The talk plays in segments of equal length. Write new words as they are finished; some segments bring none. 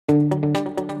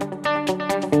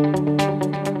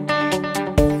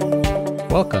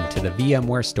Welcome to the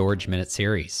VMware Storage Minute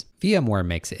series. VMware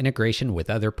makes integration with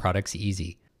other products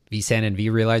easy. vSAN and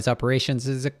vRealize Operations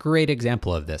is a great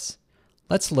example of this.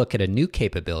 Let's look at a new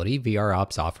capability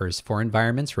VROps offers for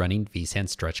environments running vSAN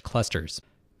stretch clusters.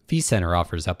 vCenter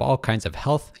offers up all kinds of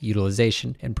health,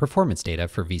 utilization, and performance data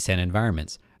for vSAN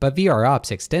environments, but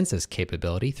VROps extends this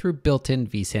capability through built-in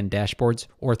vSAN dashboards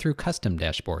or through custom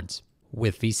dashboards.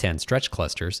 With vSAN stretch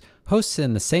clusters, hosts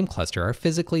in the same cluster are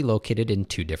physically located in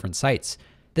two different sites.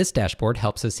 This dashboard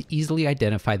helps us easily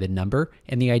identify the number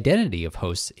and the identity of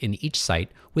hosts in each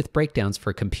site with breakdowns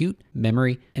for compute,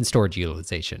 memory, and storage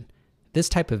utilization. This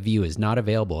type of view is not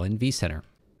available in vCenter.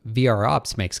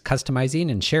 VROps makes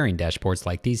customizing and sharing dashboards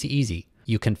like these easy.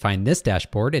 You can find this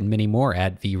dashboard and many more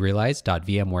at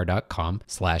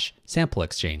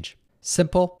vrealize.vmware.com/sampleexchange.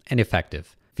 Simple and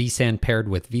effective. vSAN paired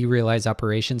with vRealize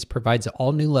Operations provides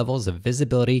all new levels of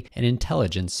visibility and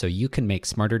intelligence so you can make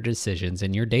smarter decisions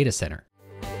in your data center.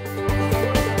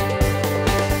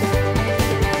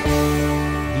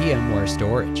 VMware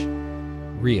Storage.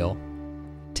 Real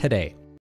today.